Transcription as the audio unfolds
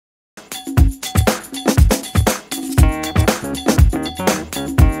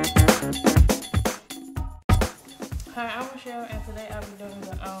Hi, I'm Michelle, and today I'll be doing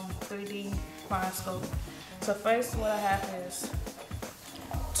the 3D Mirascope. So first, what I have is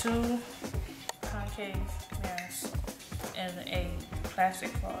 2 concave mirrors and a plastic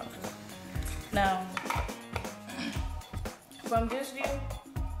frog. Now, from this view,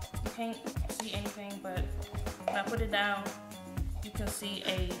 you can't see anything, but when I put it down, you can see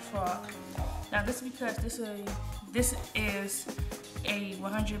a frog. Now, this is because this is a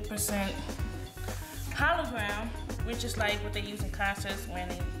 100% hologram, which is like what they use in concerts when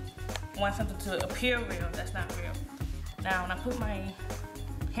they want something to appear real. That's not real. Now, when I put my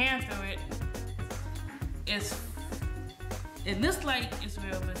hand through it, it looks like it's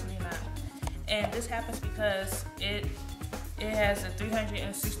real, but it's really not. And this happens because it has a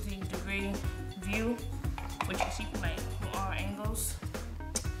 360-degree view, which you see from all angles.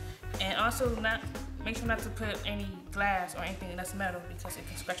 And also, make sure not to put any glass or anything that's metal because it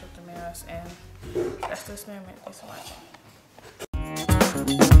can scratch up the mirrors. And that's the experiment. Thanks for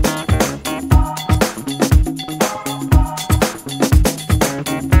watching.